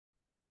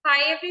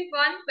Hi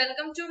everyone,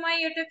 welcome to my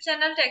YouTube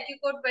channel Tech You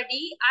Code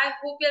Buddy. I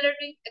hope you are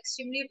doing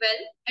extremely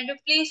well and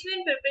your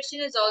placement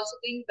preparation is also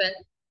going well.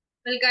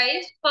 Well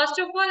guys, first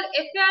of all,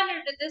 if you are new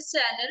to this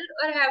channel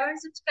or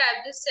haven't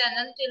subscribed this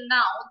channel till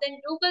now,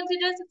 then do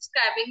consider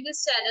subscribing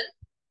this channel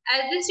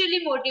as this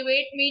really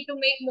motivate me to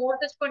make more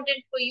such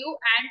content for you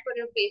and for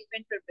your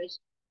placement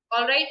preparation.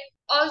 Alright,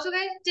 also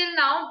guys, till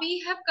now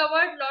we have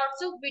covered lots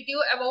of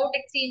video about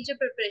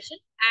Accenture preparation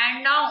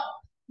and now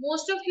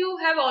most of you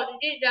have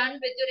already done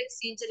with your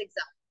Accenture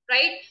exam,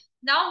 right?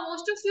 Now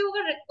most of you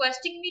were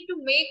requesting me to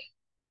make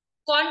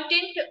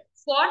content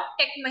for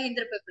Tech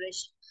Mahindra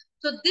preparation.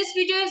 So this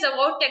video is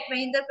about Tech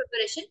Mahindra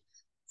preparation.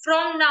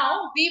 From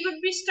now we would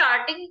be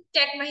starting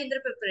Tech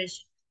Mahindra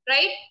preparation,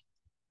 right?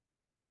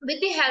 With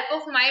the help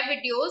of my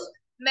videos,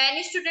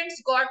 many students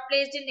got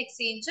placed in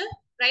Accenture,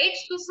 right?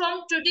 So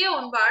from today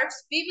onwards,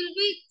 we will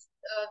be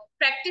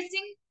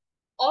practicing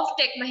of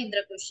Tech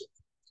Mahindra questions.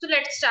 So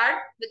let's start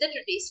with the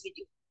today's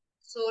video.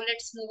 So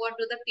let's move on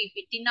to the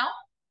PPT now.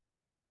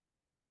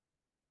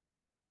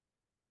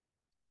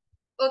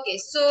 Okay,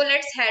 so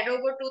let's head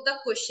over to the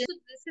question. So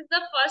this is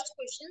the first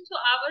question. So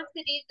our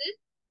series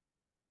is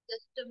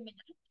just a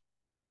minute.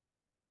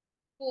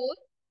 4,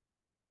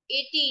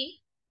 18,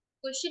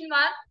 question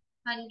mark,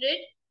 100,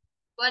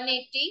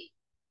 180,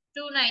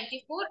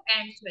 294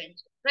 and so on.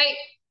 Right.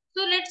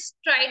 So let's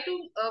try to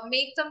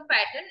make some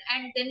pattern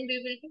and then we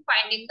will be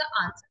finding the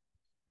answer.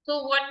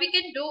 So what we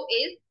can do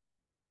is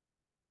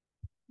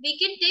we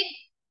can take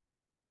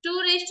 2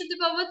 raised to the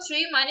power 3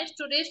 minus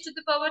 2 raised to the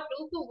power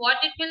 2. So what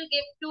it will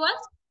give to us?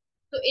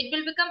 So it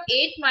will become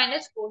 8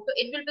 minus 4. So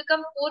it will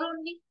become 4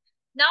 only.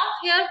 Now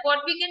here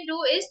what we can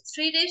do is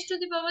 3 raised to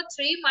the power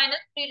 3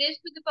 minus 3 raised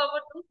to the power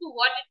 2. So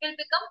what it will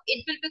become?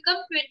 It will become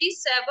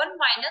 27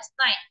 minus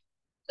 9.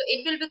 So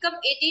it will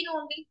become 18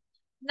 only.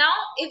 Now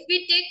if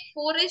we take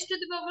 4 raised to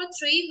the power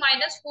 3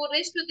 minus 4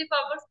 raised to the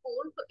power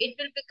 4. So it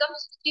will become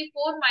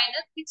 64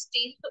 minus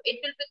 16. So it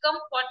will become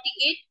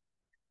 48.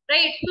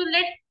 Right. So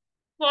let's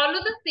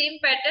follow the same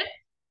pattern.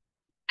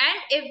 And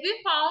if we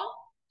found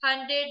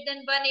 100,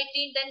 then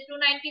 118, then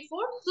 294,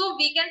 so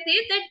we can say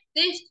that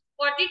this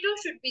 42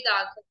 should be the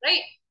answer,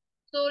 right?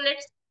 So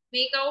let's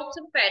make out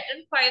some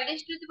pattern. 5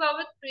 raised to the power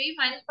 3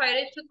 minus 5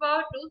 raised to the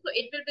power 2. So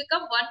it will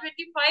become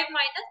 125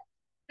 minus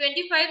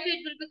 25. So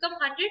it will become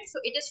 100. So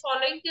it is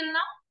following till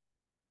now.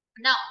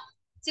 Now,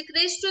 6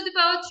 raised to the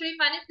power 3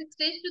 minus 6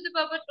 raised to the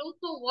power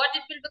 2. So what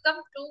it will become?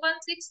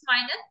 216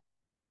 minus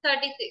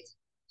 36.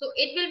 So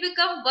it will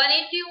become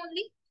 180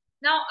 only.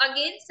 Now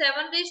again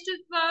 7 raised to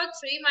the power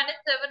 3 minus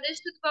 7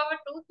 raised to the power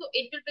 2. So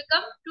it will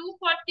become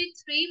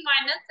 243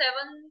 minus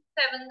 7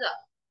 7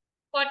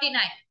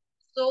 49.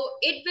 So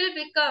it will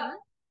become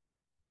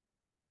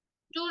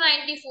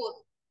 294.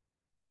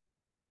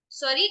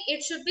 Sorry,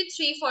 it should be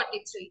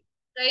 343,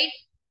 right?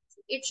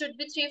 It should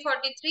be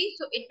 343.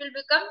 So it will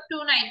become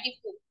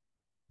 294.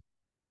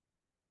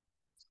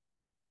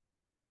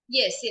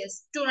 Yes,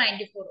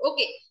 294.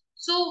 Okay.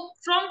 So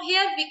from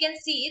here we can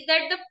see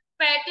that the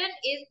pattern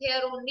is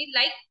here only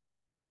like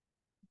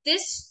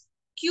this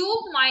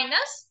cube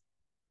minus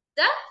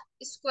the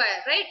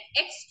square, right?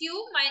 X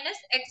cube minus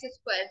x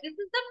square. This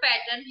is the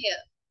pattern here.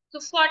 So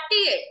 48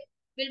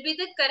 will be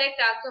the correct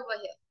answer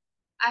over here.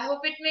 I hope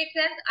it makes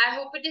sense. I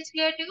hope it is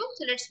clear to you.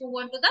 So let's move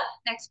on to the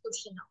next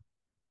question now.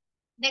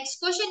 Next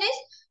question is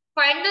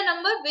find the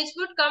number which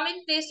would come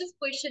in place of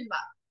question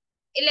mark.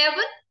 11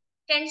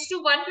 tends to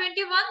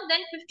 121,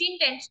 then 15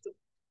 tends to.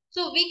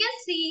 So we can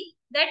see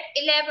that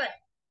 11.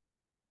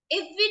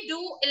 If we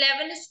do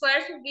 11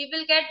 squares, we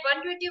will get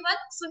 121.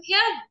 So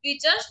here we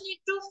just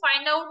need to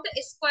find out the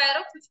square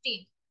of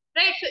 15.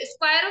 Right? So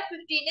square of 15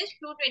 is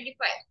 225.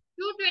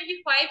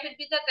 225 will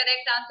be the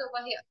correct answer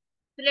over here.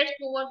 So let's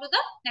move on to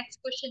the next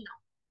question now.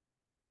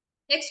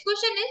 Next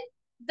question is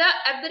the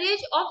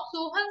average of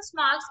Sohan's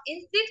marks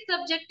in 6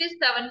 subjects is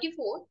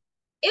 74.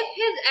 If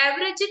his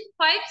average in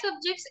 5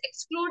 subjects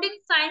excluding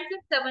science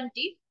is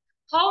 70,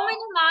 how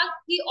many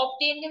marks he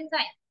obtained in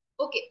science?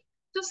 Okay.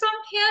 So from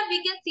here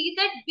we can see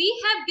that we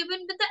have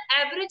given the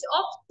average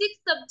of 6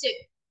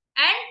 subjects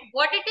and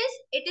what it is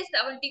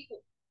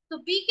 74.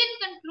 So we can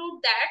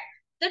conclude that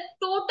the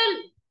total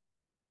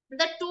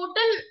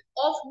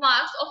of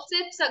marks of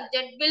 6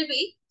 subject will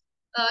be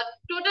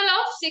total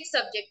of 6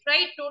 subjects,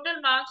 right? Total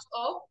marks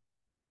of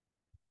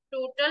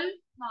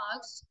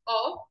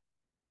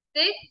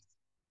 6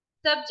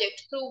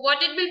 subjects. So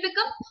what it will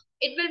become?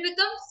 It will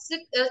become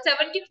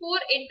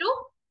 74 into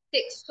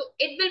 6. So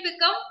it will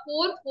become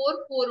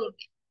 444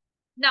 only.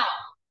 Now,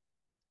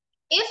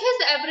 if his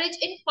average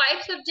in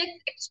 5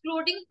 subjects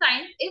excluding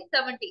science is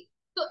 70.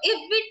 So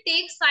if we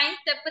take science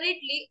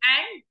separately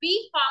and we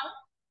found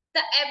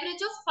the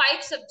average of 5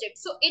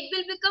 subjects, so it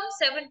will become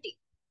 70.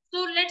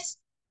 So let's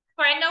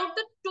find out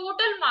the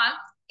total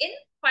marks in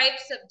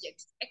 5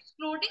 subjects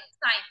excluding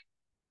science,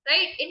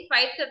 right? In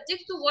 5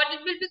 subjects, so what it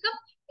will become?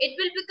 It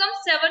will become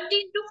 70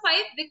 into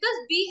 5 because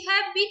we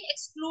have been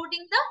excluding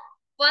the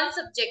one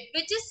subject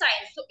which is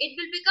science. So it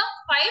will become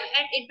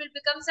 5 and it will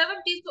become 70.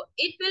 So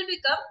it will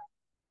become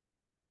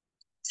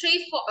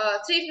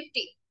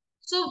 350.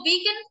 So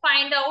we can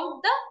find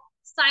out the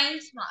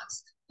science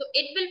marks. So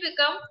it will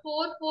become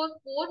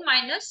 444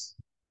 minus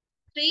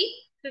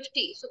 350.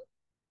 So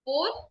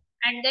 4,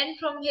 and then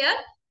from here,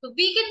 so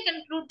we can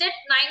conclude that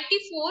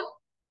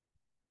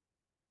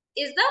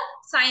 94 is the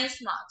science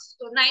marks.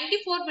 So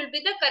 94 will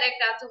be the correct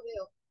answer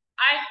here.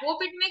 I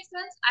hope it makes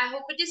sense. I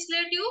hope it is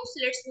clear to you.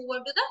 So let's move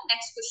on to the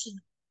next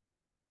question.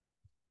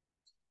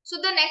 So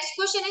the next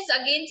question is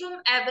again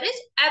from average.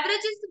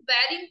 Average is a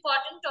very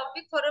important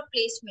topic for a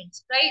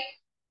placements, right?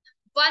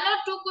 One or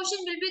two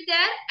questions will be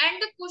there and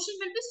the question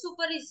will be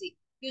super easy.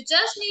 You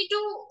just need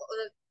to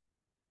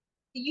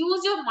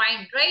use your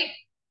mind, right?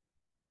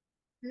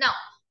 Now,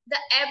 the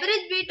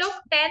average weight of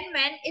 10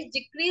 men is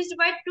decreased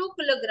by 2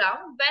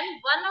 kilogram when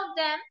one of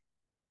them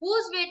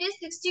whose weight is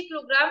 60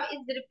 kilogram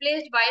is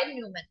replaced by a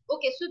new man.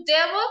 Okay, so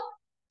there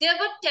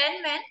were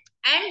 10 men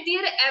and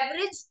their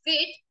average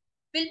weight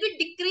will be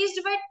decreased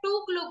by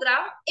 2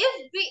 kilogram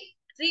if we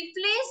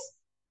replace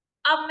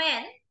a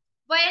man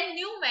by a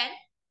new man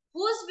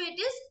whose weight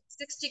is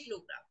 60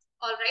 kilogram.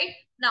 All right.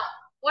 Now,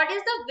 what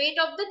is the weight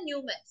of the new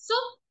man? So,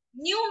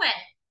 new man,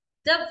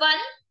 the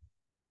one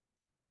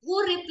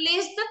who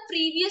replaced the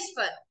previous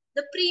one,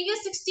 the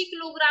previous 60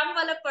 kilogram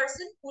wala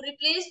person who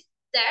replaced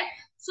that.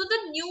 So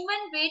the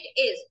Newman weight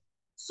is,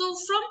 so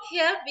from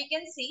here we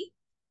can see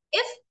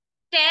if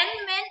 10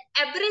 men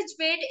average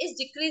weight is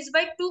decreased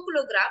by 2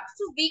 kilogram,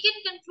 so we can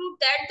conclude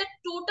that the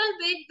total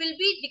weight will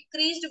be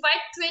decreased by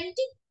 20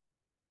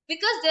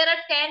 because there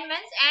are 10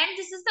 men and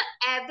this is the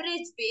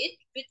average weight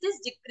which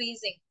is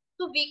decreasing.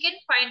 So we can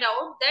find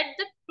out that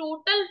the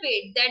total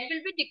weight that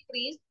will be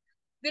decreased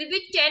will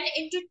be 10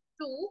 into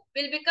 2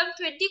 will become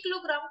 20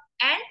 kilogram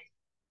and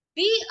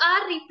we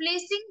are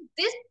replacing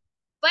this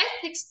by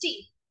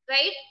 60,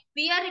 right?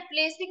 We are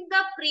replacing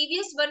the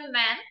previous one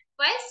man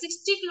by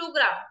 60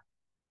 kilogram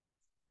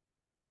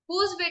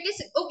whose weight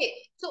is okay.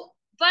 So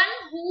one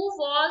who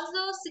was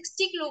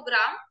 60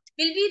 kilogram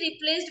will be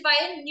replaced by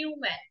a new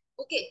man.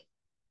 Okay.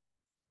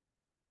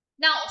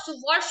 Now, so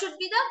what should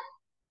be the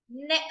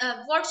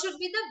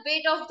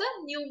weight of the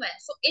new man?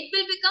 So it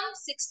will become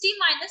 60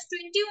 minus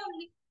 20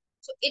 only.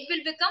 So it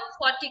will become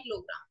 40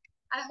 kilogram.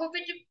 I hope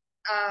it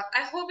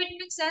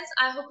makes sense.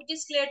 I hope it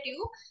is clear to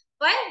you.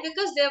 Why?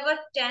 Because there were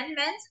 10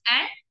 men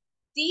and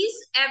these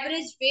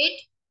average weight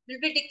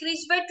will be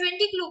decreased by 20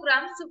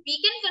 kilograms. So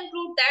we can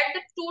conclude that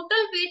the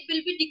total weight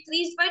will be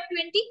decreased by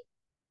 20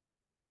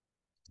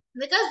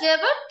 because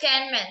there were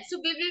 10 men. So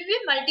we will be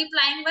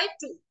multiplying by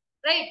 2.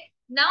 Right?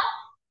 Now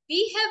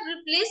we have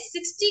replaced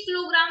 60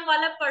 kilogram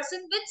wala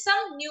person with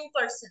some new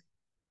person.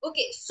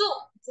 Okay, so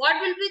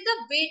what will be the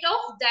weight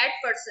of that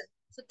person?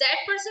 So that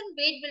person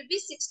weight will be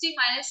 60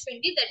 minus 20,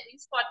 that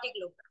means 40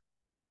 kilogram.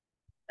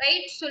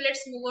 Right? So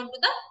let's move on to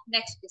the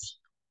next question.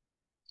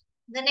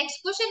 The next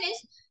question is,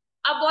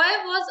 a boy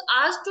was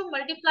asked to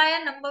multiply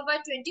a number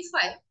by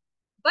 25,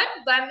 but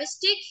by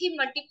mistake he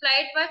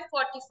multiplied by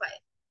 45.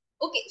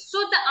 Okay,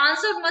 so the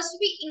answer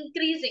must be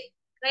increasing,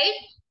 right?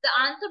 The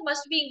answer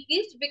must be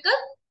increased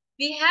because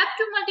we have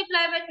to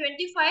multiply by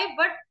 25,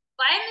 but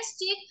by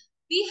mistake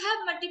we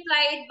have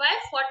multiplied by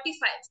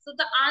 45. So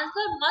the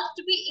answer must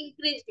be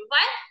increased.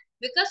 Why?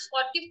 Because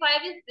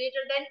 45 is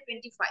greater than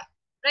 25,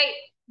 right?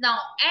 Now,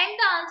 and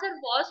the answer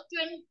was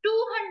 200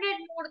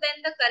 more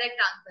than the correct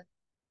answer.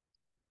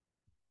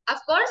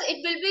 Of course,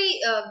 it will be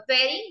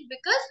varying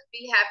because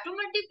we have to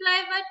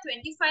multiply by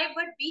 25,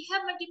 but we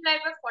have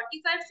multiplied by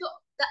 45. So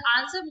the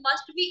answer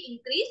must be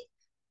increased.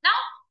 Now,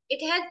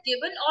 it has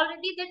given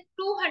already that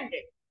 200.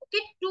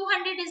 Okay,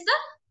 200 is the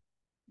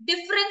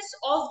difference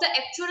of the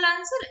actual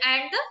answer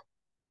and the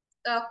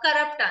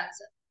corrupt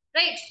answer.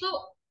 Right. So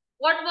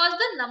what was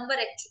the number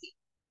actually?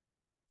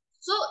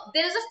 So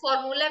there is a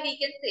formula we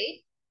can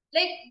say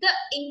like the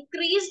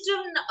increased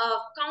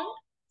count.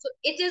 So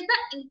it is the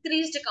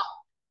increased count.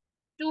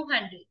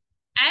 200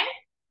 and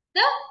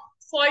the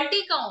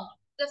faulty count,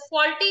 the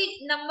faulty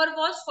number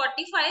was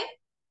 45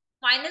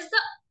 minus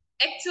the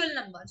actual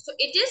number, so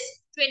it is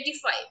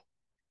 25.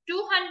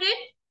 200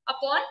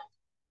 upon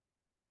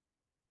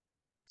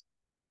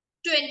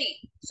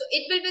 20, so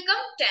it will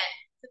become 10.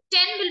 So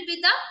 10 will be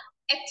the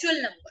actual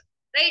number,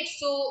 right?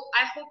 So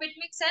I hope it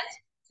makes sense.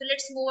 So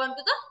let's move on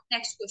to the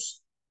next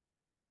question.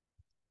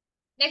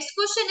 Next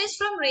question is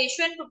from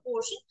ratio and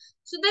proportion.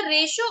 So the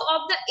ratio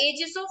of the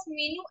ages of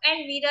Minu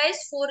and Mira is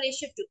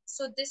 4:2.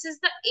 So this is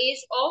the age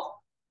of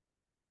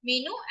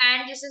Minu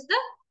and this is the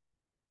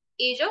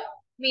age of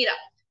Mira.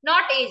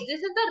 Not age,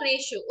 this is the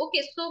ratio.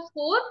 Okay, so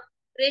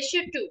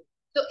 4:2.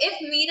 So if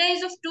Mira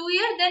is of 2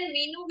 years, then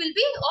Minu will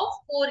be of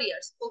 4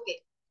 years.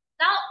 Okay.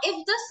 Now,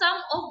 if the sum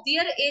of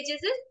their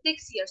ages is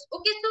 6 years.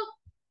 Okay, so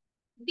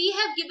we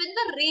have given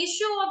the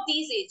ratio of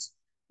these age,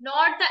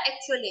 not the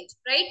actual age,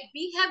 right?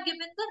 We have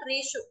given the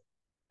ratio.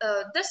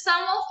 The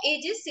sum of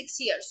age is 6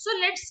 years. So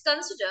let's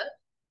consider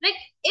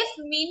like if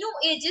Minu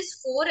age is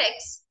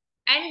 4x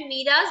and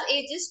Mira's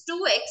age is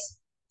 2x,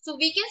 so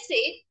we can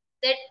say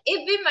that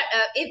if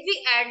we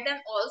add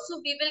them also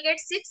we will get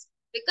 6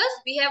 because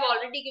we have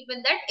already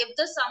given that if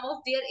the sum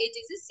of their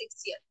ages is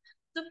 6 years.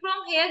 So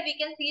from here we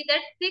can see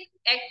that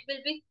 6x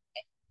will be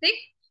 6.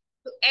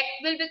 So X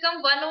will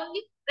become 1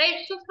 only,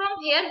 right? So from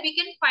here we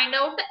can find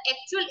out the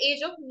actual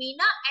age of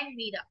Meena and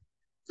Meera.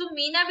 So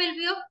Meena will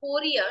be of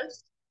 4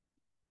 years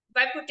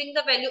by putting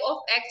the value of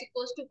X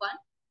equals to 1,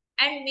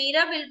 and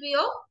Meera will be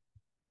of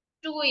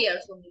 2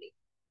 years only,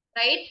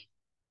 right?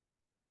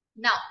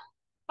 Now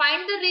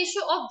find the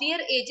ratio of their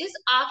ages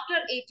after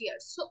 8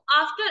 years. So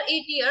after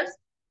 8 years,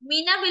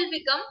 Meena will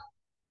become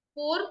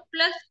 4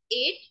 plus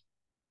 8.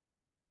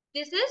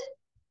 This is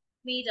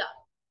Meera.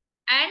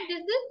 And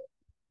this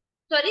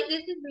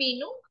is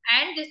Meenu.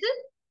 And this is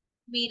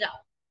Meera.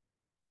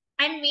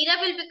 And Meera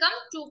will become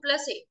 2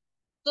 plus 8.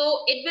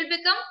 So it will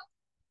become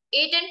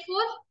 8 and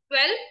 4,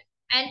 12.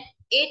 And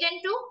 8 and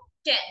 2,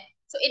 10.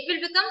 So it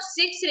will become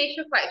 6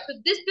 ratio 5. So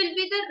this will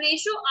be the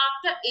ratio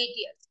after 8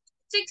 years.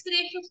 6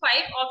 ratio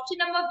 5, option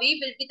number B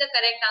will be the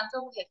correct answer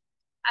here.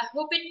 I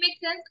hope it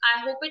makes sense.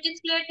 I hope it is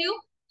clear to you.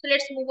 So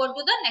let's move on to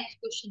the next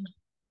question now.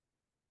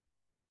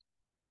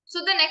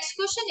 So the next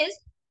question is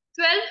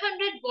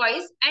 1200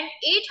 boys and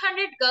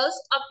 800 girls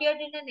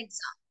appeared in an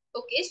exam.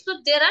 Okay,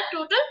 so there are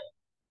total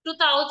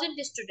 2000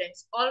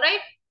 students.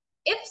 Alright.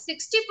 If 60%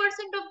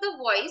 of the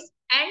boys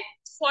and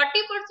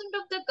 40%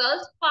 of the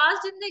girls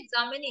passed in the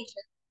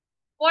examination,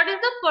 what is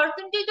the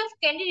percentage of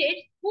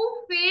candidates who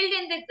failed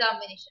in the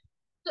examination?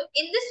 So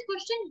in this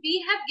question, we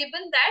have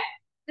given that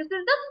this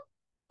is the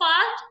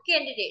past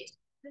candidates.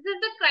 This is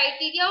the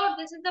criteria, or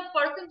this is the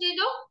percentage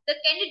of the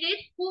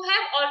candidates who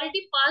have already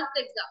passed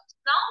the exams.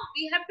 Now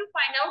we have to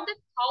find out that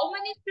how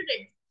many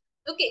students,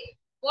 okay,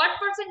 what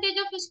percentage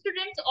of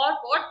students or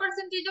what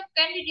percentage of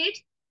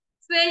candidates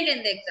failed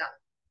in the exam.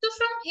 So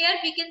from here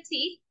we can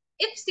see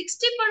if 60%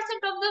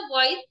 of the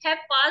boys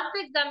have passed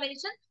the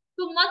examination,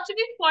 so must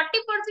be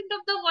 40%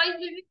 of the boys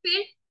will be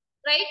failed,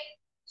 right?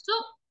 So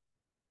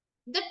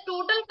the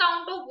total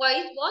count of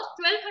boys was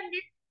 1200.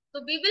 So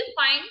we will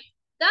find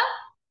the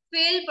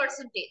fail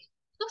percentage.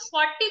 So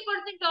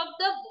 40% of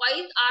the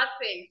boys are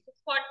failed. So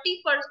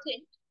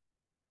 40%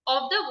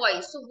 of the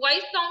boys. So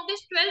boys count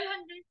is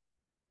 1200.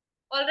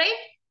 All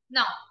right.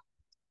 Now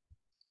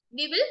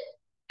we will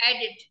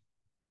add it.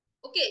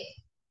 Okay.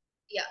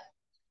 Yeah.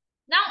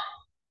 Now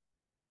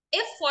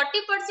if 40%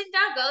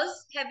 are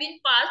girls have been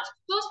passed,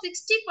 so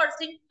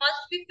 60%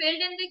 must be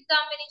failed in the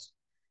examination.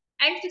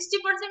 And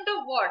 60%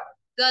 of what?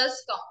 Girls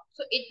count.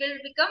 So it will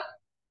become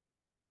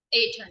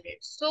 800.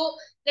 So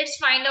let's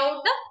find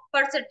out the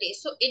percentage.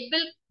 So it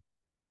will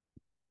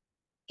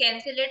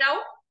cancel it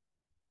out,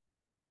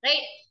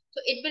 right? So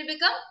it will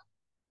become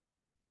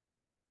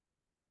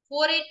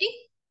 480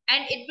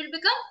 and it will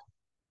become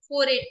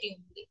 480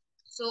 only.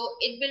 So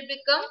it will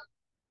become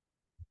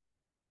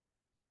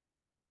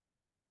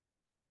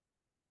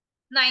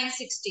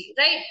 960,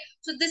 right?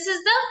 So this is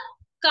the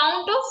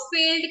count of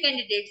failed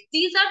candidates.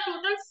 These are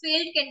total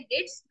failed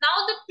candidates.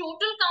 Now the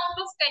total count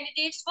of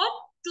candidates for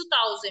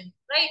 2000,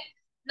 right?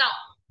 Now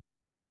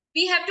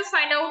we have to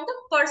find out the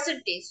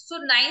percentage. So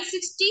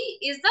 960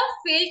 is the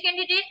failed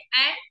candidate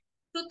and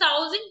 2000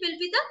 will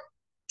be the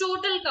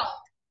total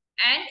count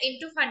and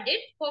into 100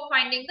 for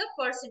finding the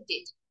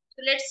percentage.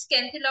 So let's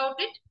cancel out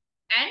it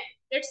and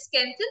let's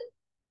cancel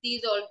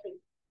these all two.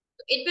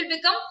 So it will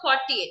become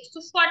 48.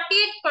 So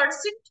 48%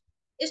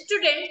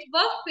 students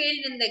were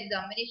failed in the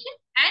examination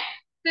and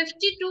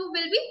 52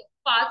 will be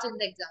passed in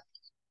the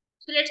examination.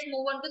 So let's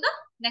move on to the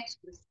next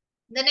question.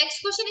 The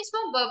next question is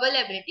from verbal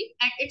ability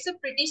and it's a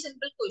pretty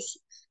simple question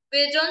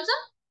based on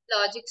some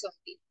logics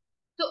only.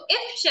 So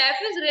if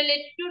chef is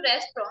related to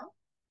restaurant,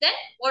 then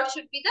what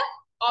should be the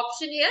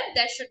option here?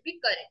 That should be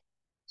correct.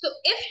 So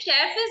if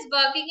chef is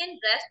working in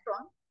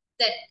restaurant,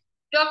 then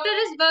doctor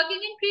is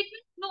working in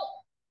treatment? No.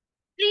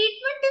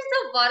 Treatment is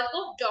the work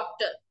of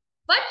doctor.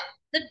 But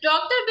the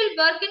doctor will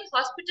work in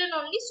hospital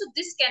only, so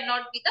this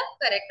cannot be the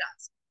correct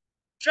answer.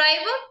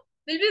 Driver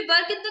will be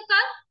work in the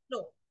car? No,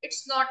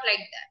 it's not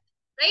like that,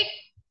 right?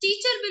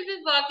 Teacher will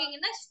be working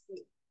in a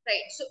school,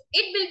 right? So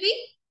it will be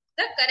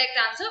the correct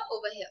answer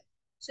over here.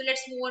 So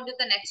let's move on to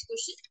the next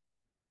question.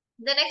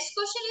 The next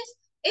question is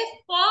if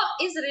paw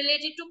is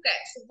related to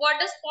cat. So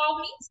what does paw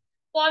means?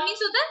 Paw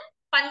means the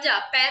panja,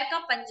 पैर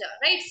का panja,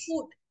 right?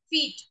 Foot,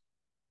 feet,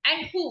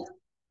 and hoof.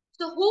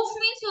 So hoof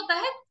means होता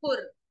है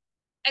खुर.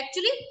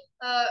 Actually,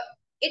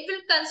 it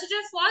will consider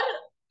for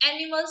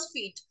animals'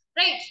 feet,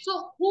 right?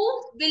 So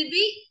hoof will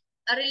be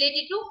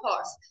related to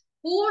horse.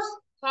 Horse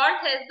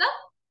has the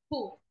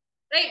hoof,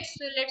 right?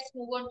 So let's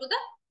move on to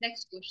the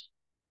next question.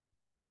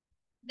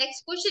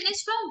 Next question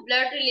is from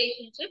blood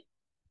relationship.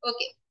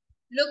 Okay.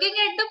 Looking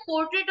at the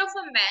portrait of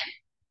a man,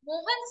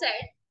 Mohan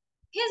said,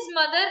 his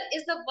mother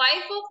is the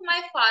wife of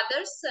my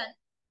father's son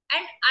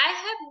and I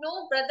have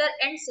no brother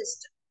and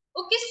sister.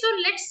 Okay, so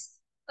let's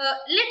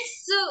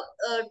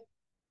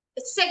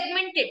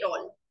segment it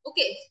all.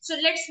 Okay, so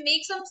let's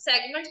make some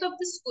segments of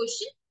this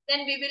question,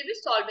 then we will be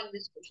solving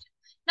this question.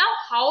 Now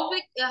how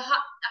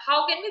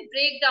can we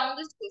break down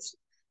this question?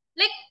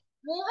 Like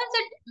Mohan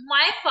said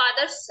my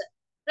father's son,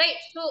 right?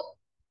 So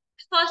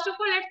first of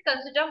all let's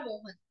consider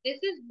Mohan. This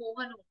is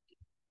Mohan only.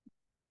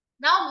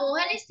 Now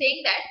Mohan is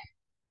saying that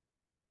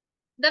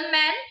the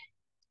man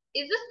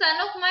is the son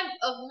of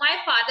my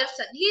father's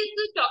son. He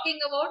is talking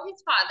about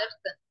his father's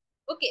son.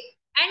 Okay,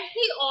 and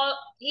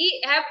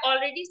he have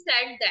already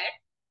said that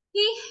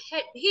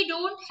he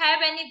don't have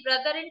any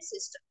brother and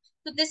sister.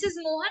 So this is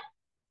Mohan,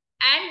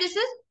 and this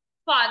is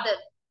father,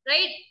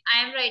 right?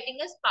 I am writing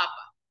as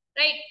Papa,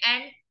 right?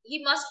 And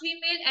he must be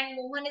male, and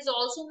Mohan is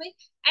also male,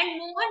 and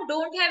Mohan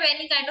don't have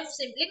any kind of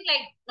sibling,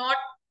 like not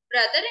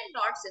brother and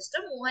not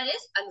sister. Mohan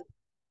is alone.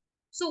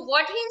 So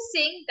what he is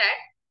saying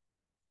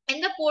that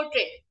in the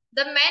portrait,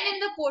 the man in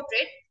the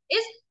portrait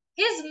is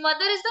his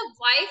mother is the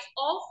wife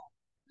of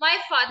my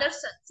father's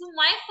son. So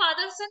my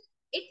father's son,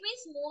 it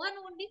means Mohan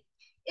only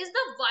is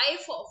the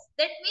wife of.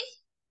 That means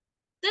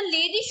the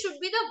lady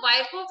should be the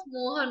wife of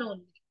Mohan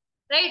only,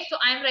 right? So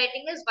I'm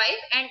writing as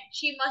wife, and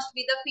she must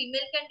be the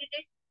female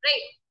candidate,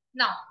 right?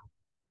 Now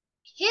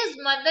his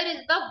mother is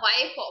the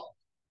wife of.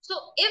 So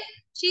if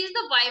she is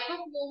the wife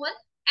of Mohan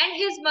and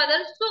his mother,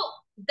 so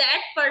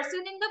that person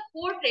in the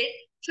portrait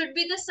should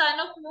be the son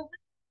of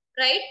Mohan,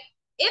 right?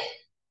 If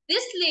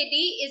this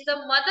lady is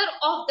the mother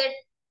of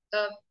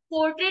that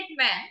portrait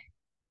man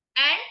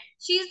and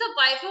she is the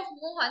wife of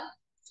Mohan,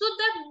 so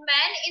the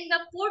man in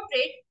the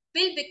portrait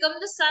will become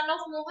the son of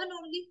Mohan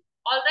only.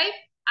 All right,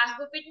 I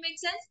hope it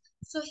makes sense.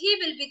 So he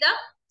will be the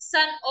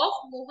son of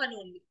Mohan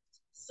only.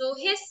 So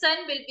his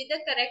son will be the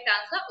correct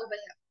answer over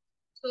here.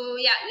 So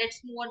yeah,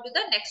 let's move on to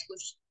the next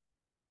question.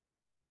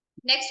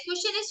 Next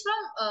question is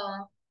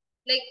from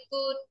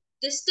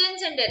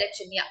distance and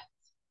direction. Yeah.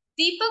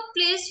 Deepak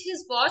placed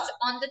his watch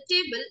on the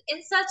table in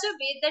such a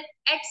way that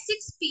at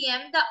 6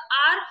 p.m. the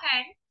hour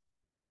hand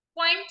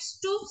points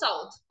to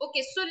south.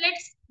 Okay, so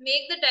let's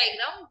make the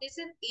diagram. This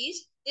is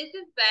east, this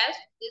is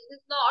west, this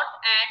is north,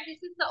 and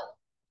this is south.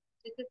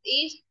 This is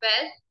east,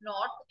 west,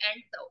 north, and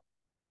south.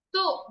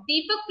 So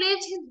Deepak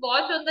placed his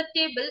watch on the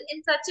table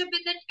in such a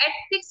way that at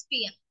 6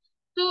 p.m.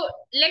 So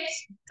let's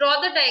draw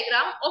the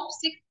diagram of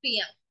 6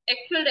 p.m.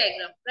 Actual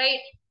diagram,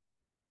 right?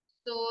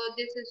 So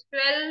this is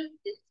 12,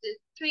 this is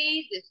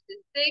 3, this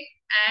is 6,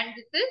 and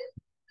this is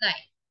 9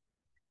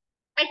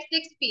 at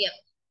 6 p.m.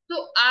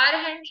 So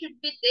hour hand should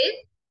be this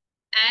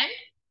and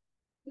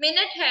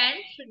minute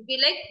hand should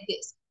be like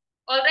this.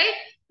 Alright,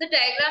 the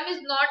diagram is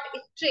not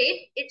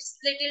straight, it's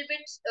little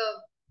bit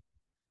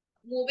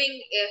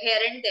moving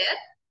here and there,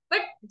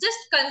 but just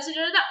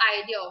consider the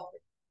idea of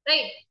it,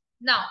 right?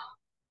 Now,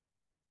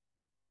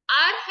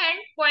 our hand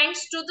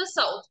points to the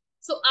south.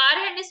 So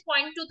our hand is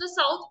pointing to the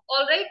south,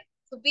 alright?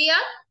 So we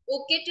are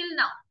okay till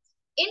now.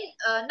 In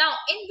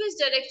which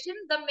direction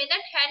the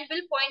minute hand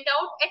will point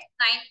out at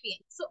 9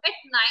 p.m. So at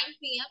 9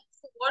 p.m.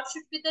 So what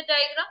should be the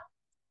diagram?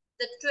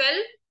 The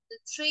 12, the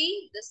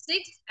 3, the 6,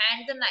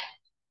 and the 9.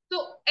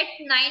 So at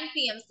 9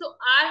 p.m. So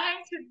our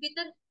hand should be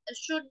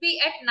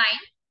at 9,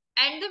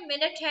 and the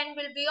minute hand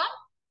will be on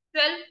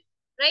 12,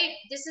 right?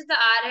 This is the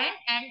hour hand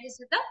and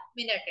this is the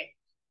minute hand.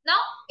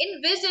 Now,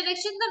 in which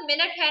direction the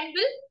minute hand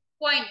will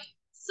point?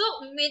 So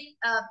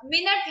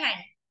minute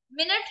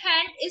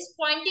hand is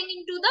pointing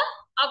into the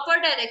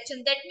upper direction.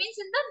 That means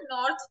in the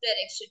north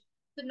direction.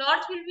 So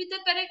north will be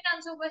the correct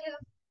answer over here.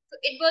 So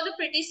it was a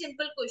pretty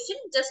simple question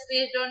just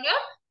based on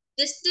your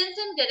distance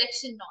and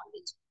direction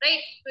knowledge,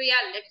 right? So yeah,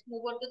 let's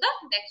move on to the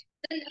next.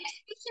 The next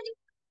question is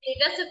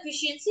data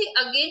sufficiency.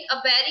 Again,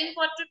 a very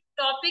important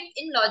topic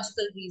in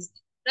logical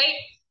reasoning, right?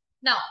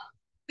 Now,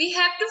 we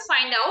have to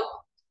find out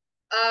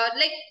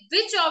like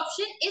which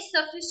option is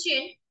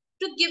sufficient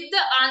to give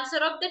the answer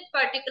of that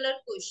particular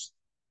question,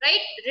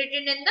 right?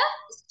 Written in the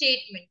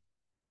statement.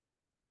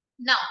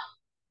 Now,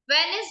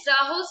 when is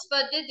Rahul's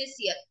birthday this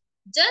year?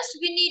 Just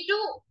we need to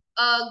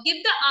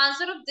give the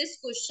answer of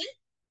this question.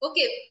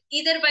 Okay,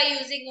 either by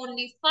using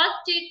only first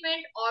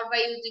statement or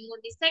by using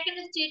only second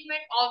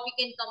statement, or we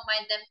can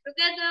combine them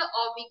together,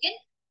 or we can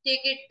take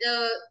it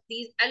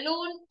these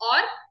alone, or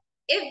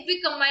if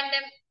we combine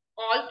them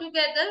all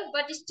together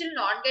but still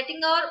not getting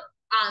our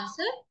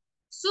answer,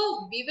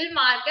 so we will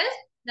mark as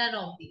none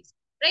of these,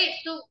 right?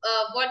 So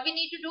what we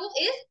need to do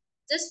is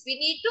just we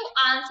need to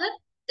answer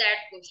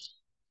that question.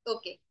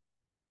 Okay.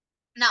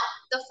 Now,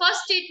 the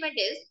first statement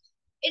is,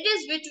 it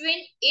is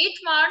between 8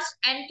 March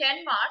and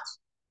 10 March,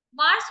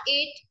 March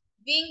 8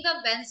 being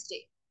the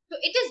Wednesday. So,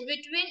 it is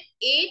between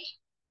 8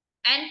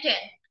 and 10.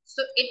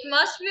 So, it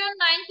must be on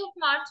 9th of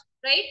March,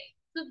 right?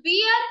 So, we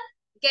are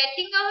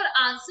getting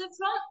our answer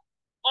from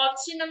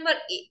option number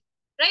A,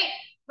 right?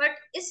 But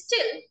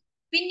still,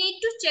 we need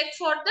to check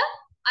for the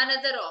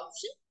another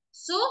option.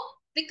 So,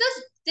 because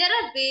there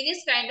are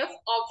various kind of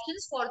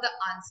options for the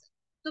answer.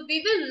 So, we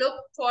will look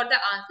for the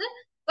answer.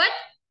 But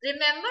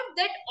remember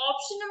that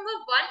option number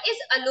 1 is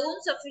alone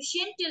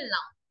sufficient till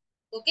now.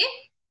 Okay.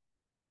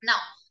 Now,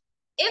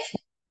 if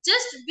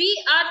just we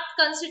are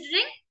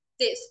considering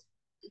this,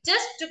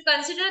 just to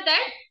consider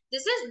that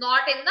this is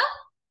not in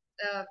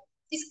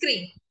the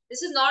screen.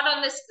 This is not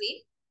on the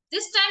screen.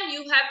 This time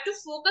you have to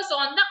focus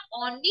on the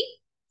only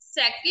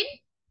second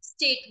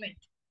statement.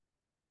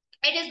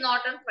 It is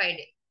not on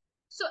Friday.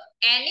 So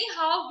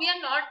anyhow, we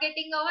are not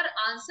getting our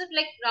answer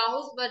like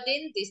Rahul's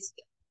birthday in this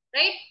year,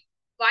 right?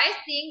 By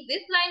seeing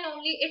this line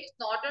only, it's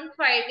not on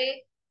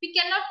Friday. we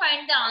cannot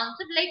find the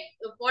answer like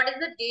what is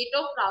the date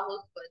of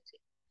Rahul's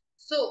birthday.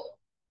 So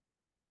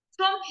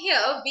from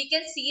here we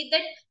can see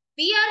that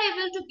we are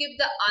able to give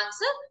the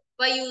answer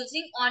by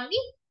using only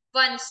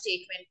one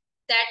statement,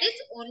 that is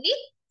only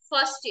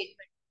first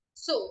statement.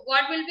 So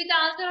what will be the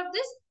answer of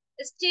this?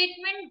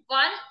 Statement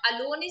 1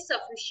 alone is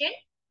sufficient,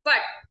 but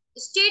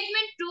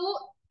statement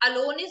 2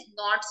 alone is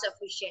not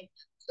sufficient.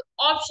 So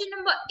option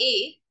number A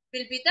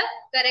will be the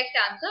correct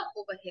answer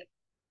over here.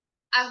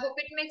 I hope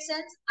it makes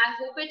sense. I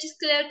hope it is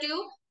clear to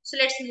you. So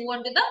let's move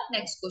on to the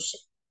next question.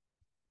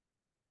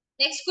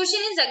 Next question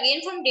is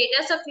again from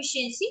data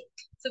sufficiency.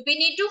 So we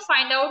need to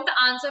find out the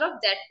answer of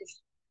that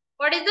question.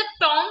 What is the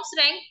Tom's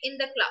rank in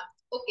the class?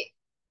 Okay.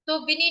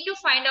 So we need to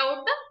find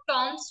out the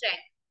Tom's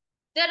rank.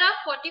 There are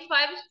 45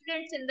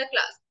 students in the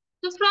class.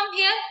 So from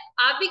here,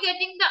 are we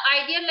getting the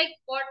idea like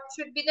what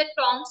should be the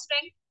Tom's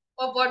rank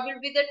or what will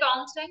be the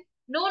Tom's rank?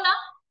 No, na.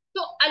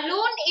 So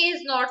alone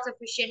is not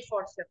sufficient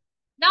for sure.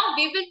 Now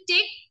we will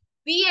take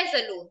B as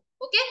alone.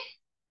 Okay.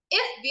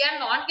 If we are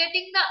not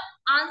getting the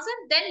answer,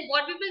 then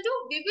what we will do?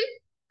 We will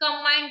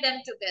combine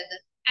them together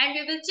and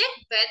we will check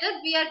whether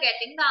we are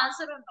getting the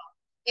answer or not.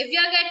 If we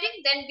are getting,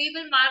 then we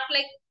will mark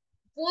like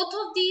both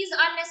of these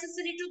are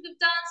necessary to give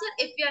the answer.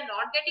 If we are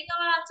not getting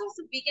our answer,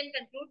 so we can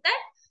conclude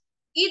that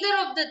either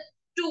of the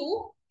two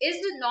is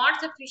not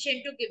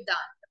sufficient to give the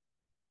answer.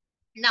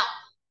 Now,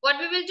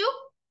 what we will do?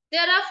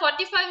 There are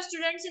 45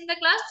 students in the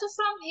class. So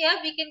from here,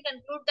 we can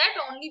conclude that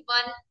only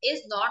one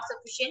is not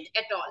sufficient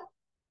at all.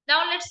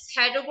 Now, let's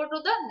head over to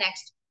the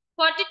next.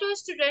 42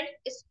 students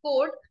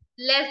scored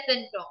less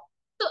than 10.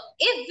 So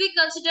if we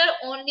consider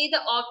only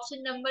the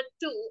option number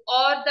 2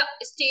 or the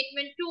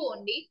statement 2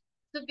 only,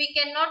 so we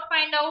cannot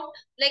find out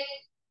like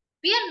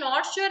we are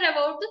not sure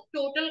about the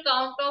total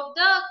count of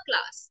the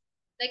class.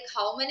 Like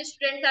how many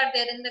students are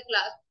there in the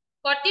class?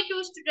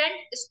 42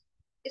 students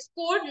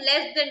scored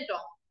less than 10.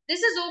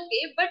 This is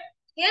okay, but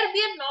here we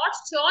are not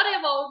sure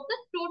about the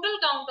total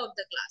count of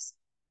the class.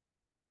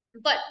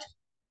 But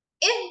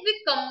if we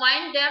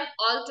combine them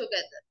all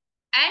together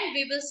and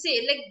we will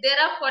say like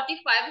there are 45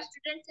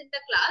 students in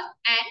the class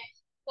and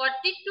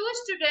 42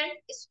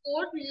 students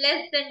scored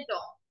less than 10.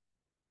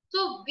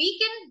 So we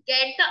can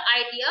get the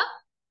idea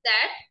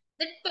that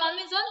the Tom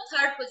is on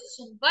third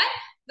position. Why?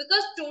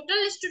 Because total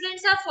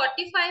students are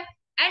 45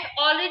 and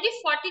already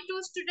 42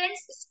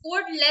 students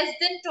scored less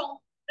than Tom.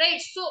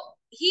 Right? So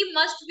he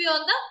must be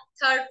on the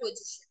third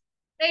position.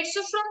 Right?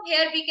 So from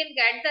here we can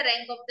get the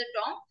rank of the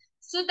Tom.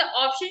 So the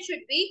option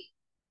should be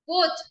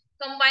both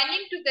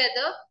combining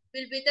together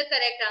will be the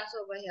correct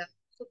answer over here.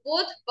 So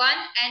both 1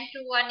 and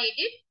 2 are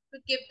needed to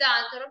give the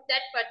answer of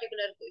that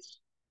particular question.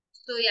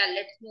 So yeah,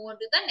 let's move on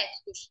to the next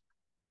question.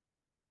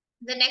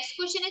 The next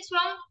question is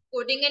from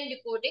coding and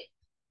decoding.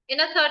 In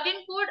a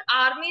certain code,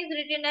 army is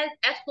written as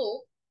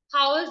SO.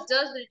 How is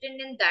just written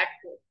in that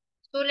code?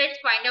 So let's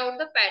find out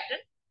the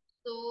pattern.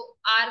 So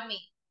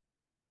army.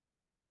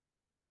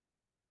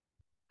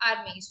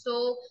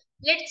 So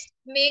let's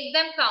make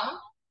them count.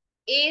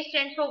 A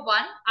stands for 1,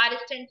 R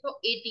stands for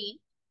 18,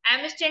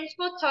 M stands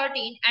for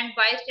 13, and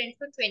Y stands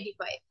for 25.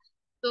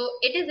 So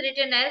it is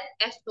written as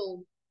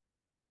SO.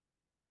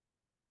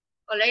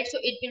 Alright, so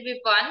it will be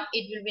 1,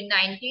 it will be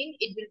 19,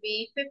 it will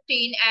be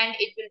 15, and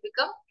it will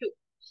become 2.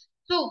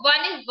 So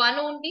 1 is 1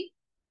 only.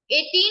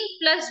 18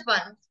 plus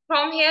 1.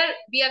 From here,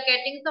 we are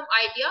getting some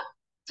idea.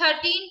 13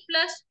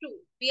 plus 2.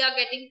 We are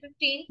getting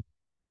 15.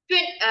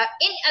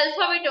 In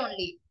alphabet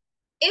only.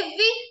 If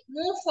we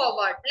move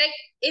forward, like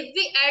if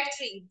we add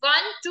 3, 1,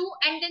 2,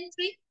 and then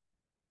 3,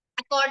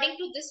 according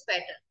to this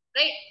pattern,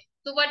 right?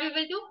 So what we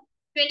will do?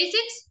 26,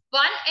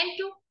 1 and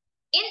 2.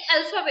 In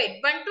alphabet,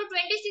 1 to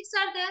 26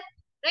 are there,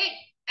 right?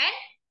 And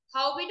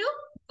how we do?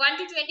 1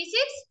 to 26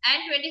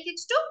 and 26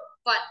 to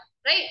 1,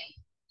 right?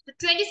 So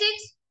 26,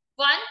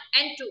 1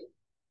 and 2.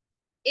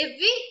 If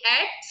we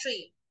add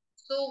 3,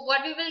 so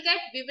what we will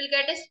get? We will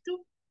get is 2.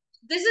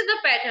 This is the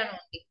pattern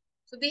only.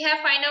 So we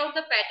have find out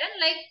the pattern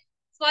like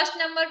first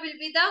number will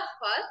be the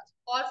first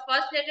or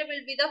first letter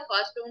will be the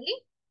first only,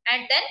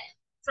 and then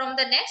from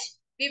the next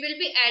we will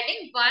be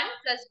adding 1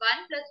 plus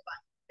 1 plus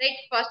 1. Right?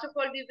 First of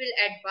all we will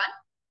add 1,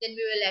 then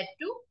we will add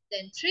 2,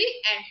 then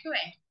 3 and so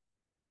on.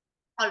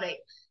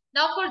 Alright.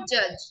 Now for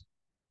judge.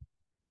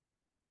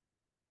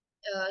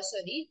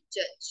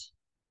 Judge.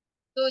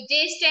 So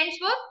J stands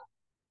for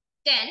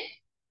 10,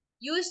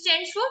 U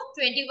stands for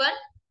 21,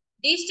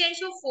 D stands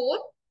for 4,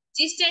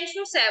 G stands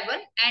for 7,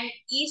 and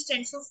E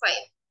stands for 5.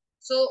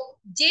 So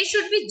J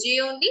should be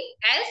J only,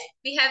 as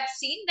we have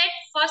seen that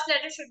first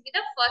letter should be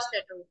the first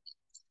letter only.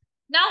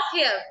 Now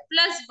here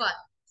plus 1.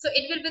 So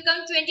it will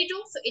become 22.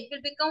 So it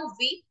will become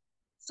V.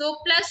 So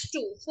plus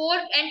 2. 4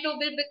 and 2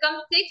 will become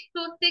 6.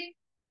 So 6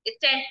 it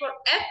stands for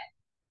F.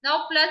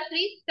 Now plus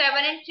 3. 7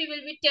 and 3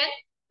 will be 10.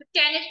 So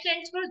 10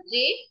 stands for J.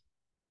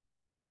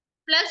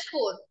 Plus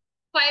 4.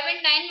 5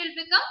 and 9 will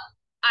become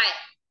I.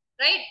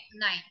 Right?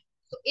 9.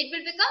 So it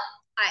will become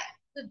I.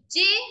 So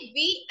J,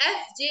 V,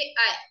 F, J,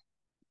 I.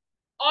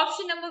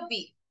 Option number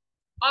B.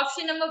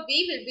 Option number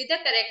B will be the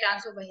correct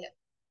answer over here.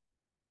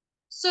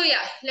 So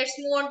yeah, let's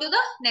move on to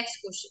the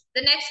next question.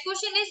 The next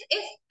question is,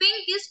 if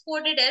pink is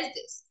coded as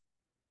this.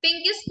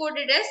 Pink is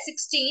coded as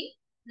 16,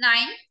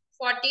 9,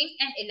 14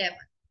 and 11.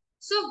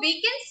 So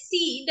we can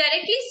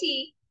directly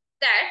see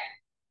that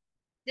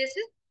this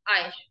is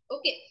I.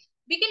 Okay.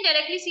 We can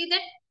directly see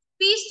that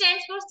P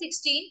stands for 16,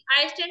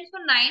 I stands for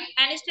 9,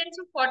 N stands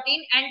for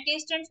 14 and K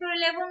stands for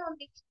 11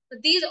 only. So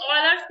these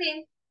all are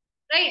same,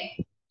 right?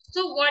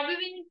 So what we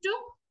need to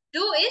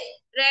do is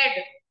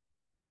red.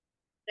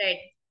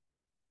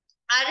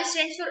 R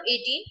stands for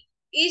 18,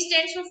 E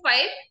stands for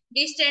 5,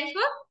 D stands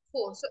for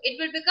 4. So it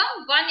will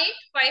become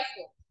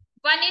 1854.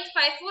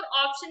 1854,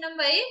 option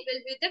number A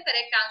will be the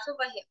correct answer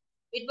over here.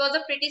 It was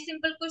a pretty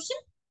simple question.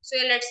 So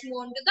let's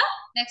move on to the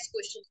next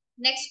question.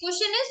 Next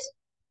question is,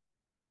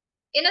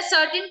 in a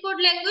certain code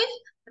language,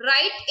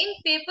 write in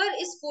paper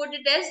is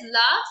coded as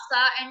la,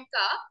 sa and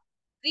ka.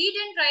 Read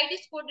and write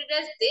is coded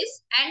as this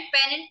and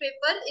pen and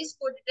paper is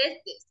coded as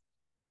this.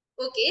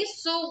 Okay,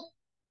 so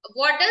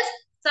what does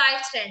psi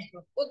stand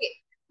for? Okay,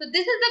 so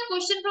this is the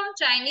question from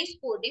Chinese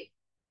coding.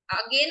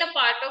 Again, a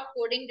part of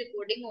coding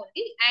decoding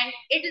only, and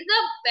it is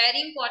a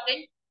very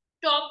important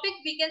topic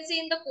we can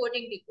say in the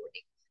coding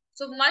decoding.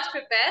 So must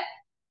prepare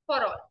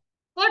for all.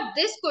 For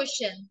this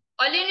question,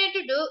 all you need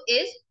to do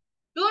is,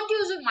 don't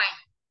use your mind,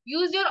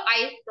 use your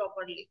eyes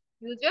properly.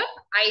 Use your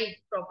eyes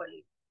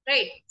properly,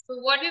 right? So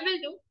what we will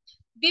do,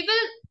 we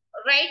will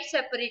write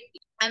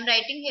separately. I'm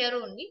writing here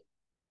only.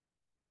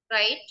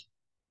 Write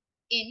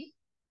in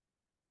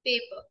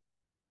paper.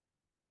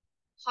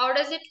 How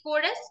does it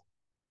code as?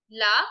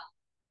 La,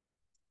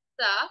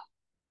 sa,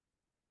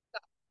 ka.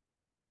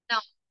 Now,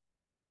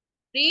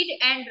 read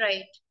and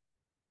write.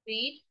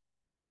 Read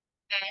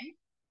and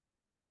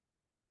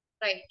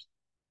write.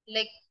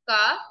 Like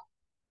ka,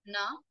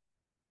 na,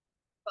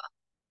 pa.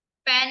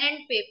 Pen and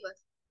paper.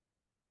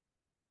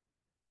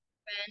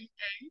 Pen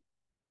and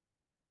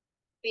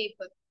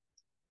paper.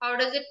 How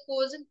does it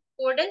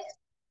code as?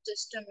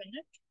 Just a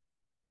minute.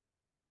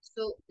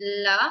 So,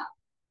 la,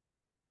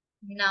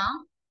 na,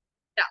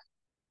 ta.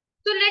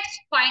 So, let's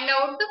find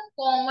out the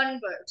common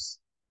words.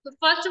 So,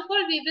 first of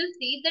all, we will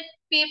see that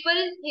paper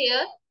is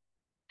here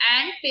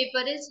and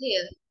paper is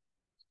here.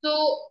 So,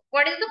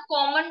 what is the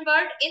common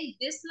word in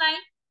this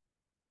line?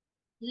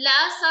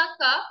 La, sa,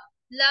 ka,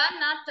 la,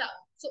 na, ta.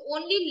 So,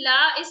 only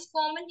la is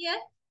common here.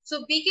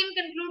 So, we can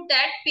conclude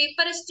that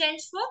paper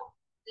stands for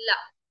la.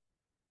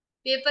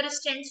 Paper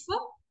stands for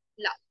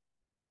la.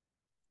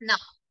 Now,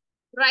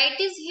 right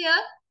is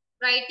here,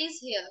 right is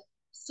here.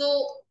 So,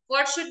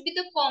 what should be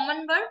the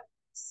common word?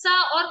 Sa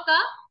or ka?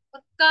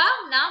 Or ka,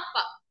 na,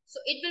 pa. So,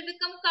 it will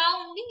become ka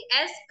only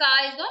as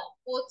ka is on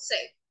both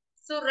sides.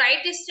 So,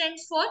 right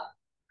stands for,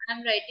 I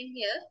am writing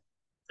here,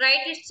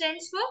 right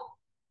stands for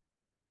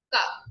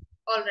ka.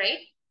 Alright.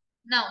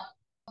 Now,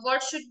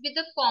 what should be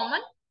the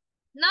common?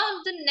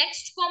 Now, the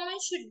next common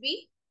should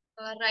be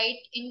write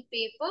in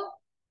paper,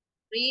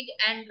 read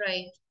and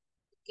write.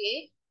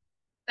 Okay.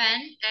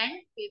 Pen and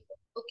paper.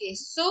 Okay.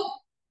 So,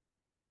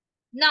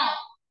 now,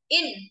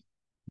 in.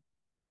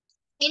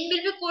 In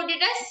will be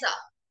coded as sa.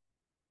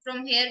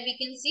 From here, we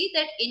can see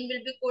that in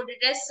will be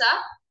coded as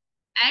sa.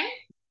 And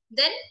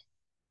then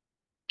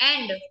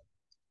and.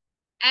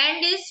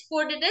 And is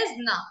coded as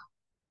na.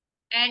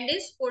 And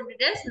is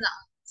coded as na.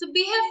 So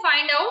we have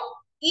find out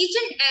each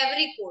and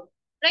every code,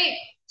 right?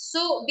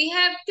 So we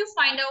have to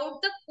find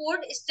out the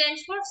code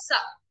stands for sa.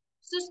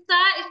 So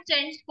sa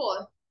stands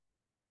for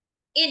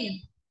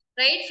in,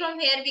 right? From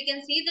here we can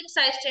see that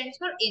sa stands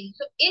for in.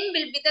 So in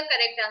will be the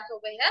correct answer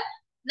over here.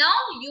 Now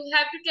you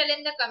have to tell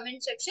in the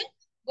comment section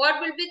what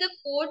will be the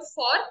code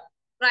for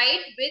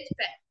write with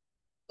pen.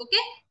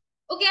 Okay.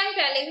 Okay, I'm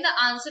telling the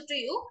answer to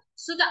you.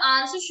 So the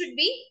answer should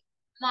be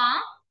ma,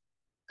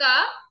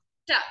 ka,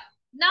 ta.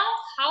 Now,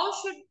 how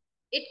should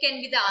it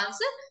can be the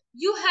answer?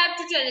 You have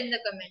to tell in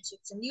the comment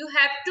section. You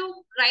have to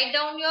write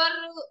down your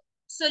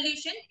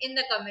solution in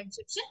the comment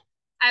section.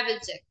 I will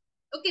check.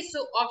 Okay,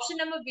 so option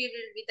number B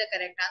will be the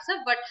correct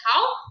answer. But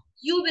how?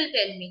 You will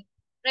tell me.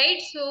 Right?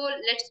 So,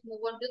 let's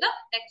move on to the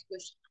next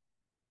question.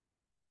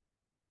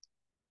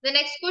 The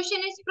next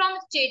question is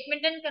from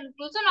statement and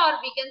conclusion, or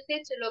we can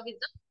say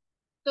syllogism.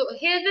 So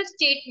here's the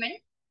statement.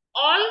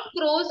 All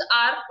crows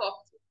are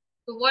foxes.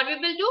 So what we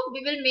will do?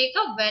 We will make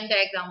a Venn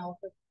diagram of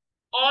it.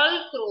 All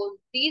crows.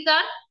 These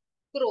are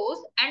crows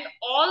and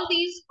all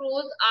these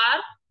crows are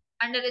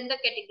under in the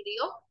category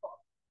of fox.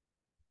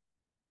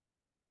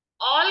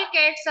 All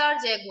cats are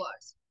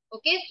jaguars.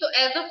 Okay. So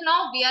as of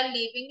now, we are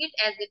leaving it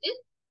as it is.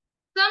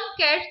 Some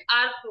cats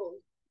are crows.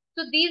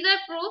 So these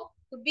are crows.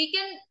 So we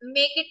can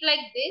make it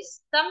like this.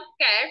 Some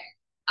cats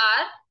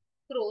are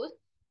crows.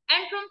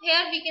 And from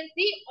here we can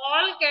see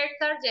all cats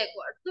are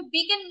jaguars. So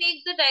we can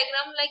make the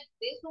diagram like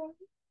this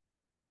only.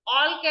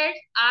 All cats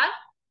are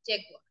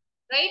jaguar.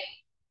 Right?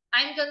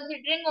 I am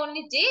considering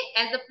only J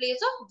as the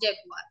place of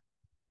jaguar.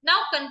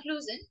 Now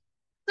conclusion.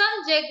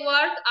 Some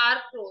jaguars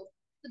are crows.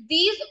 So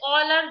these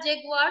all are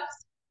jaguars.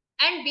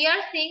 And we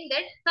are saying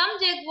that some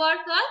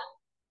jaguars are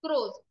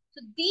crows.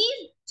 So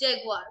these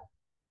jaguars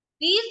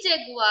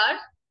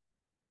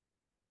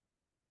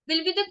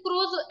will be the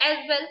crows as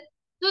well.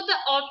 So the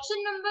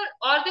option number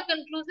or the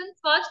conclusion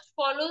first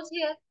follows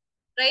here,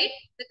 right?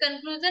 The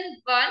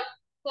conclusion one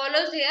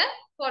follows here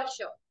for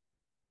sure.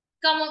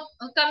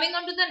 Coming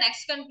on to the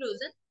next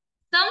conclusion,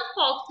 some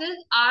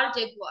foxes are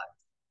jaguars.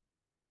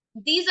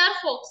 These are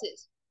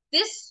foxes.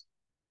 This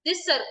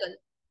circle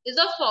is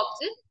of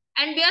foxes,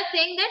 and we are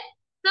saying that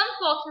some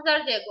foxes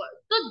are jaguars.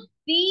 So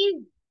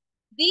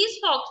these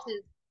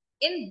foxes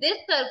in this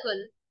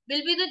circle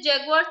will be the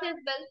jaguars as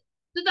well.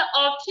 So the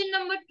option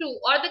number two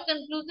or the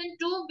conclusion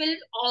two will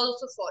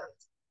also follow.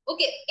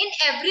 Okay, in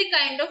every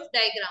kind of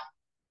diagram,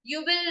 you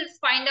will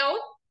find out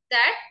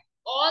that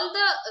all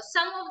the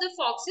some of the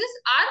foxes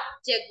are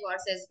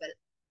jaguars as well.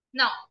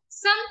 Now,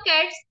 some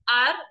crows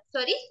are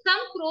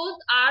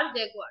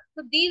jaguars.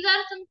 So these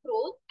are some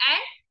crows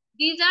and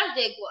these are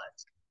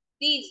jaguars.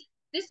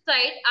 This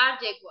side are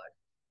jaguars.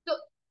 So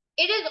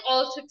it is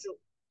also true.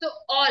 So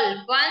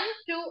all 1,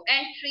 2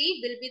 and 3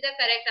 will be the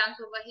correct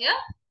answer over here.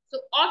 So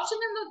option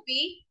number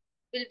B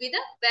will be the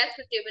best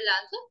suitable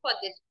answer for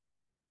this.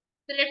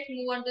 So let's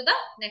move on to the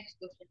next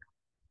question.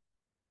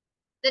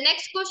 The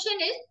next question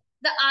is,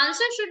 the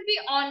answer should be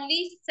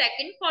only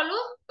second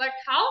follow, but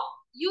how?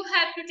 You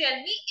have to tell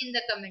me in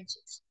the comment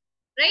section.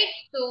 Right?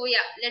 So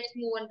yeah, let's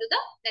move on to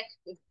the next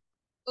question.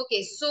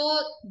 Okay, so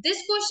this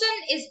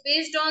question is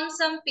based on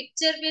some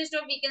picture based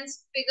or we can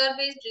figure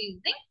based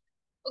reasoning.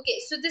 Okay,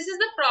 so this is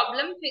the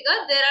problem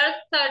figure. There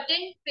are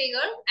certain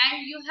figures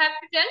and you have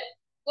to tell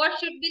what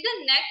should be the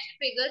next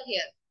figure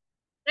here.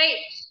 Right?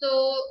 So,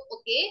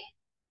 okay,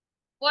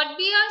 what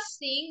we are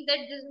seeing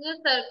that this is a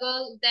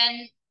circle,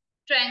 then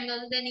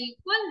triangle, then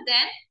equal,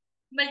 then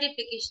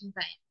multiplication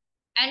sign.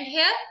 And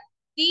here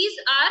these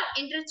are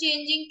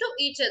interchanging to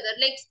each other,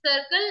 like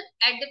circle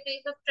at the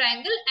place of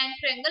triangle and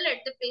triangle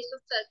at the place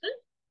of circle.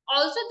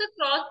 Also the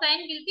cross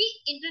sign will be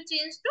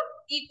interchanged to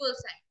equal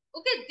sign.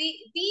 Okay,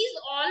 these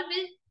all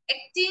will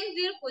exchange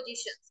their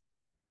positions.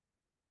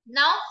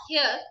 Now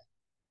here,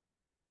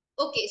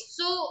 okay,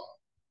 so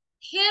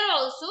here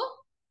also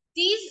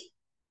these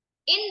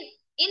in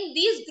in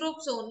these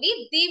groups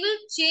only they will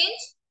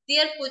change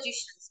their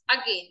positions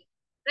again,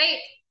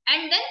 right?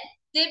 And then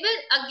they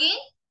will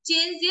again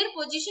change their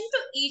position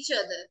to each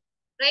other,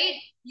 right?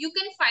 You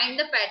can find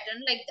the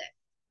pattern like that.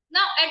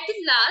 Now at the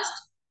last,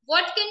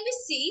 what can we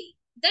see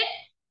that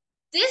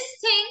this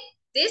thing,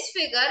 this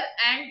figure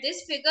and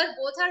this figure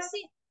both are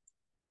same.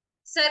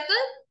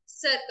 Circle,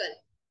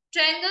 circle,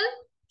 triangle,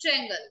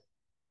 triangle,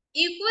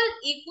 equal,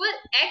 equal,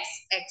 x,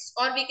 x,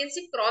 or we can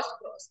say cross,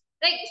 cross,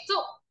 right?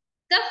 So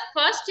the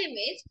first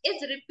image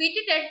is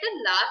repeated at the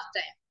last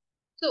time.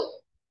 So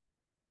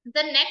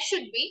the next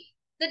should be,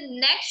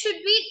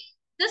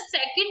 the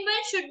second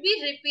one should be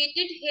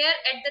repeated here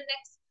at the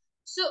next.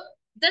 So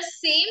the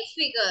same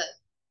figure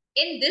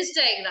in this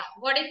diagram,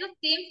 what is the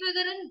same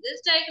figure in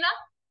this diagram?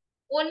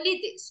 Only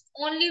this,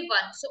 only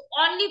one. So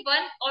only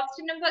one,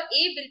 option number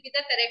A will be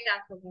the correct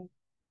answer.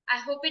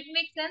 I hope it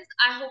makes sense.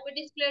 I hope it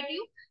is clear to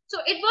you. So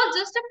it was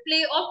just a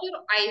play of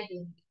your eyes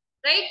only,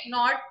 right?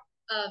 Not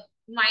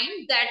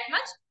mind that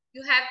much.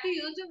 You have to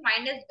use your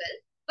mind as well,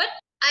 but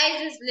eyes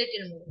is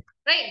little more,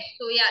 right?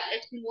 So yeah,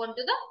 let's move on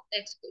to the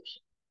next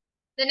question.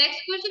 The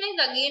next question is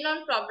again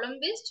on problem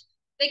based,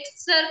 like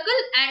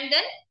circle and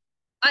then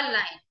a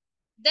line,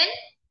 then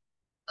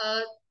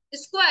uh,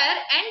 square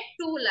and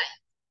two lines,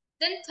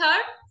 then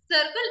third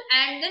circle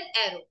and then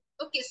arrow.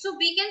 Okay, so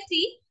we can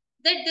see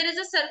that there is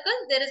a circle,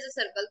 there is a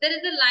circle, there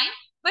is a line,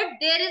 but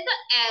there is the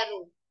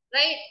arrow,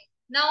 right?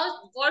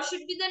 Now what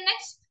should be the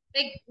next?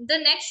 Like the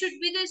next should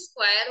be the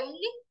square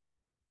only.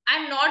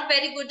 I'm not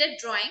very good at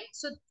drawing,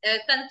 so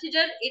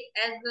consider it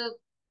as a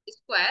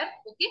square.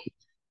 Okay,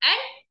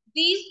 and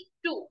these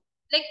two,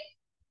 like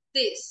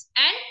this,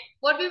 and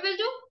what we will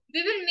do,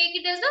 we will make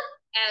it as a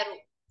arrow.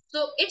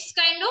 So it's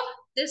kind of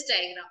this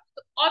diagram.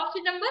 So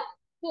option number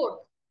 4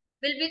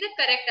 will be the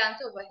correct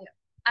answer over here.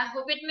 I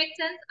hope it makes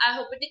sense. I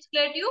hope it is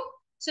clear to you.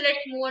 So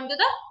let's move on to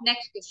the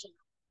next question.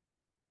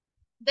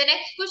 The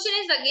next question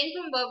is again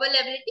from verbal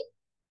ability,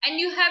 and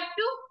you have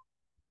to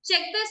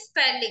check the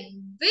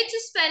spelling, which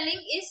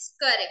spelling is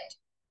correct.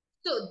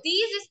 So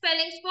these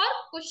spellings for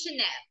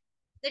questionnaire,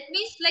 that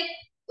means like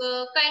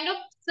kind of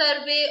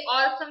survey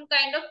or some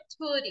kind of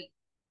theory,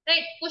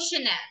 right?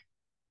 Questionnaire.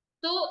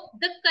 So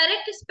the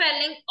correct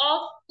spelling of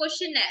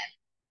questionnaire.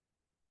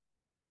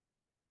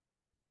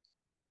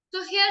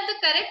 So here the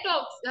correct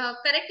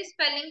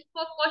spelling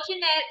for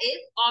questionnaire is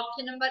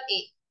option number A.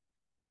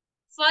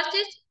 First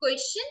is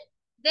question,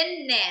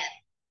 then nair,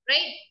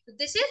 right? So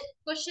this is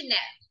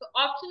questionnaire. So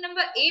option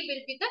number A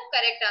will be the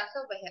correct answer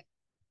over here.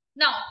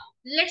 Now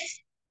let's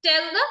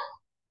tell the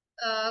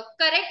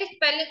correct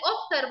spelling of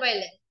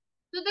surveillance.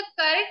 So the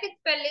correct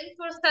spelling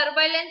for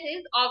surveillance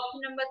is option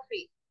number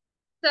 3.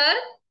 Sur,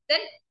 then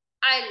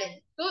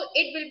island. So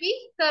it will be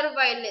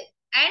surveillance.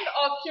 And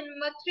option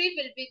number 3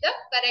 will be the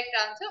correct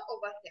answer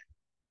over here.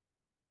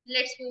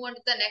 Let's move on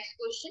to the next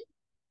question.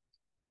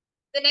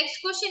 The next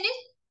question is,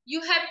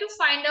 you have to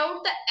find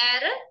out the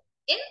error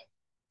in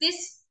this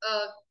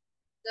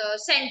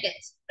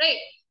sentence,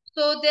 right?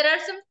 So there are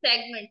some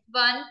segments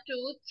 1,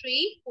 2,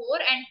 3, 4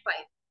 and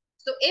 5.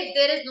 So if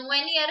there is no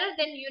any error,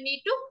 then you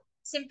need to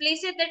simply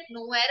say that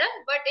no error.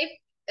 But if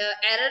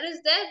error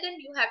is there, then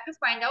you have to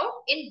find out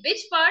in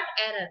which part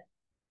error.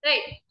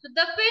 Right. So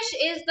the fish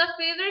is the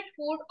favorite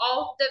food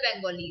of the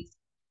Bengalis.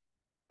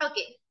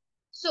 Okay.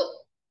 So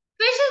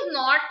fish is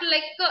not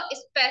like a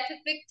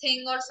specific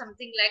thing or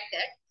something like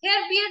that.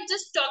 Here we are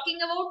just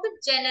talking about the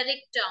generic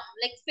term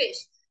like fish.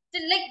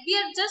 Then like we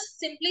are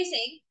just simply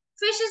saying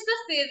fish is the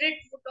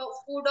favorite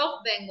food of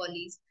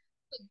Bengalis.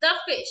 So the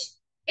fish.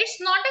 It's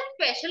not a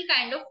special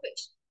kind of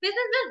fish. This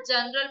is the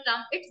general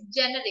term. It's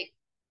generic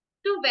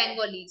to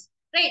Bengalis.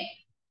 Right.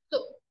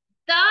 So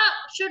the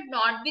should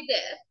not be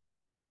there.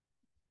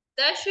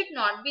 The should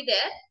not be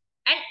there,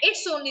 and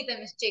it's only the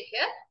mistake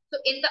here. So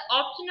in the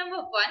option number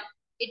 1,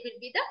 it will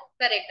be the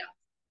correct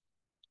answer.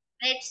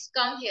 Let's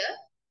come here.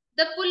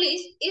 The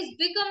police is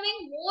becoming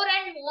more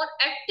and more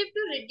active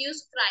to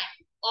reduce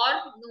crime or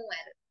no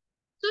error.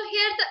 So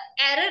here the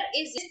error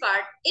is this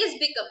part is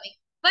becoming.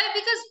 Why?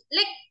 Because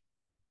like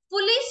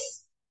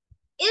police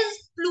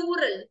is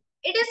plural.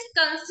 It is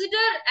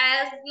considered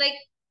as like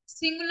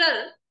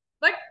singular,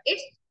 but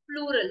it's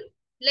plural.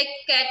 Like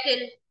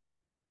cattle,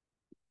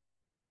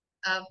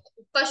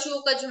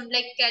 पशुओं का झुंड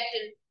like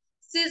cattle,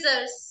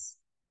 scissors.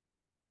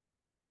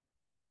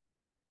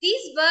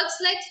 These works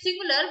like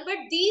singular, but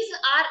these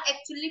are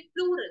actually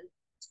plural.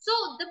 So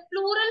the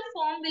plural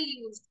form will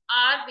use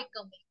are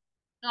becoming,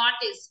 not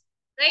is.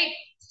 Right?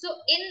 So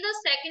in the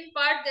second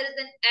part, there is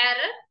an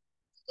error.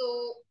 So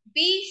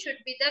B should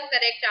be the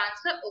correct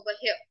answer over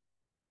here.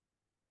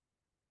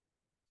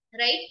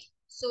 Right?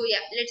 So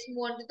yeah, let's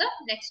move on to the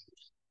next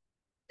question.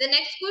 The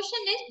next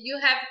question is you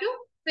have to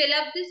fill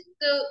up this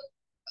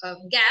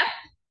gap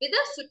with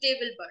a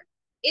suitable bird.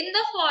 In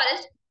the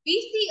forest, we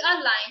see a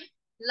lion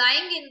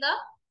lying in the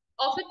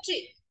of a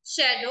tree.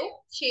 Shadow,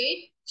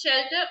 shade,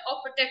 shelter,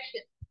 or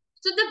protection.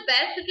 So the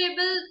best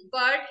suitable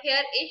bird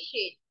here is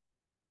shade.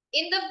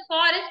 In the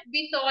forest,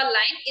 we saw a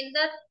lion in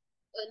the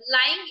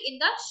lying in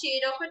the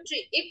shade of a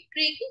tree. एक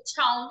tree की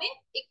छांव में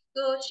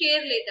एक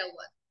शेर लेटा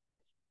हुआ.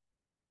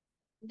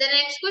 The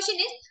next question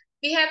is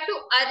we have to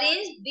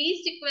arrange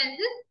these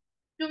sequences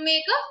to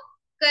make a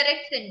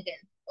correct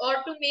sentence or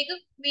to make a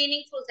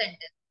meaningful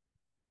sentence.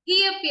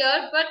 He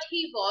appeared, but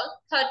he was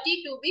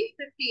 30 to be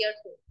 50 years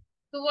old.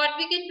 So what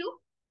we can do?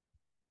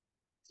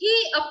 He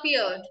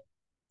appeared.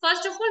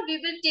 First of all, we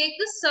will take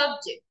the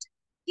subject.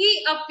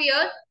 He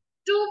appeared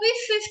to be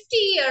 50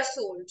 years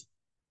old.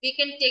 We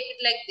can take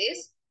it like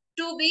this.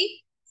 To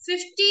be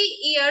 50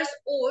 years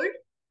old,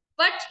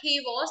 but he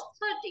was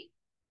 30.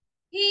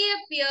 He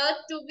appeared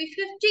to be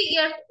 50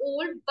 years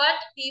old, but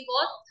he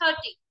was 30.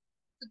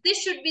 So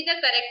this should be the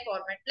correct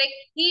format. Like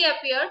he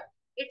appeared,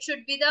 it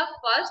should be the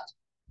first.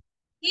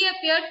 He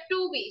appeared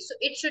to be, so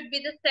it should be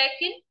the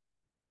second.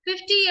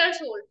 50 years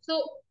old.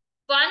 So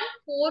 1,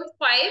 4,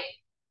 5,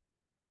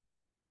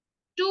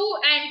 2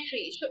 and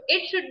 3. So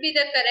it should be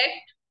the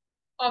correct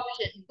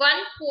option. 1,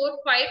 4,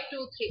 5,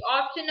 2, 3.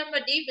 Option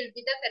number D will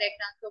be the correct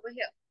answer over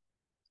here.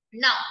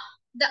 Now,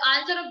 the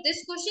answer of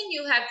this question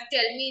you have to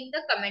tell me in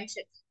the comment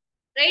section.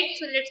 Right?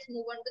 So let's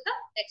move on to the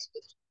next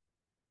question.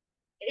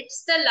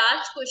 It's the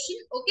last question.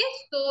 Okay,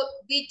 so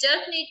we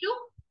just need to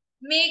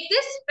make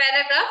this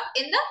paragraph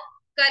in the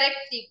correct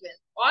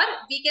sequence, or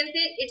we can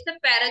say it's a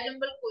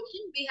parajumble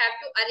question. We have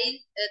to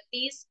arrange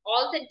these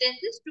all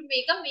sentences to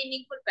make a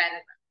meaningful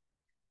paragraph.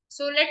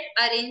 So let's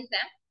arrange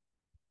them.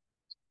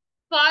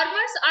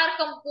 Farmers are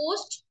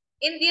compost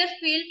in their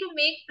field to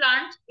make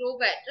plants grow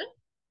better.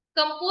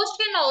 Compost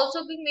can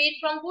also be made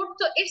from wood,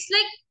 so it's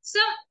like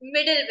some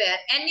middleware,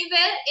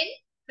 anywhere in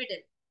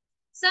middle.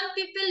 Some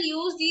people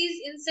use these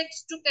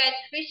insects to catch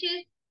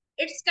fishes.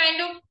 It's kind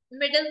of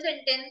middle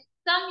sentence.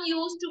 Some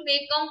use to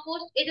make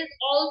compost. It is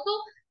also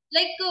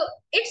like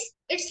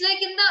it's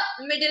like in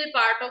the middle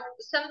part of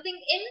something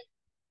in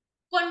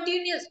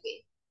continuous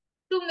way,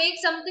 to make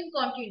something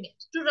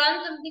continuous, to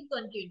run something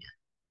continuous.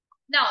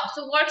 Now,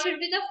 so what should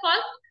be the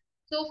first?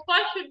 So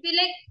first should be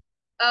like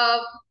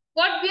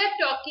what we are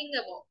talking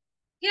about.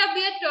 Here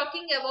we are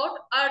talking about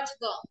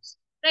earthworms,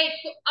 right?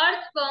 So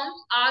earthworms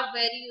are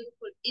very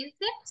useful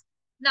insects.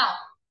 Now,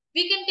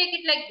 we can take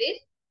it like this.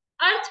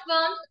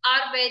 Earthworms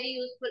are very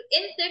useful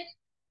insects.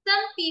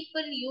 Some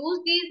people use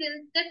these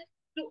insects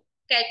to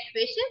catch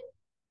fishes.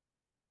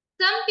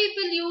 Some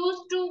people use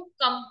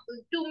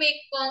to make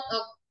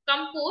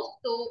compost.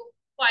 So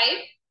 5,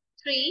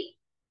 3,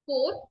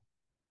 4.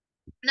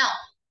 Now,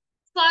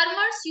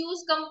 farmers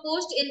use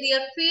compost in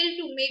their field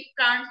to make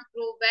plants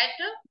grow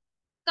better.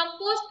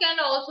 Compost can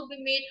also be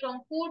made from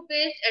food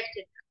waste,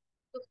 etc.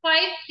 So 5,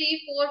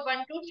 3, 4,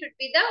 1, 2 should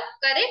be the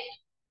correct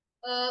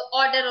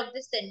order of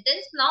the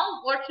sentence.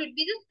 Now, what should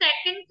be the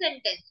second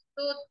sentence?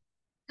 So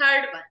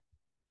third one.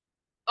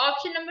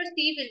 Option number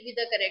C will be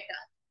the correct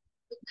answer.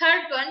 The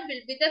third one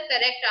will be the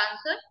correct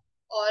answer,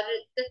 or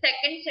the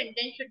second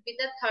sentence should be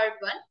the third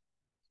one.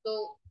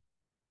 So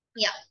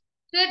yeah.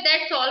 So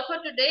that's all for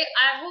today.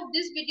 I hope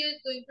this video is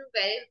going to be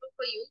very helpful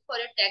for you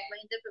for your Tech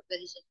Mahindra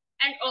preparation.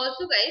 And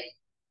also guys,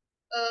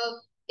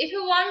 If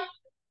you want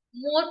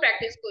more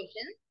practice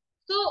questions,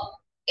 so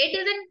it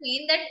doesn't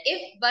mean that if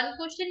one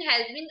question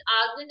has been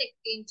asked in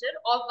Accenture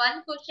or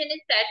one question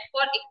is set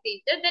for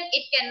Accenture, then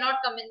it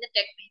cannot come in the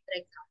Tech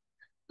Mahindra exam.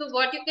 So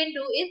what you can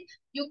do is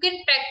you can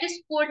practice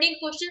coding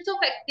questions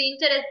of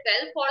Accenture as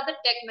well for the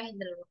Tech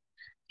Mahindra round.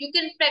 You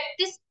can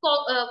practice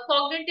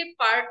cognitive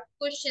part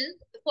questions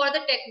for the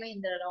Tech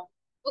Mahindra round.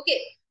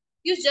 Okay,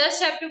 you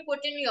just have to put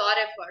in your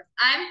efforts.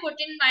 I am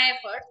putting my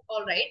efforts,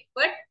 all right,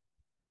 but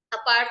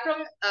apart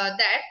from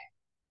that,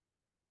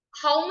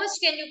 how much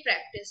can you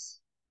practice?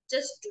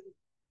 Just do.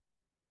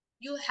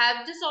 You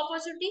have this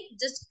opportunity,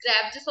 just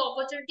grab this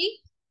opportunity.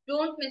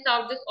 Don't miss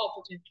out this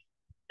opportunity.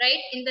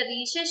 Right? In the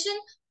recession,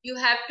 you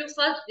have to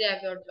first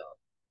grab your job.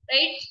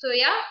 Right? So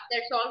yeah,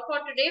 that's all for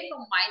today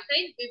from my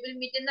side. We will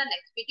meet in the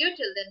next video.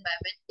 Till then, bye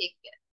bye. Take care.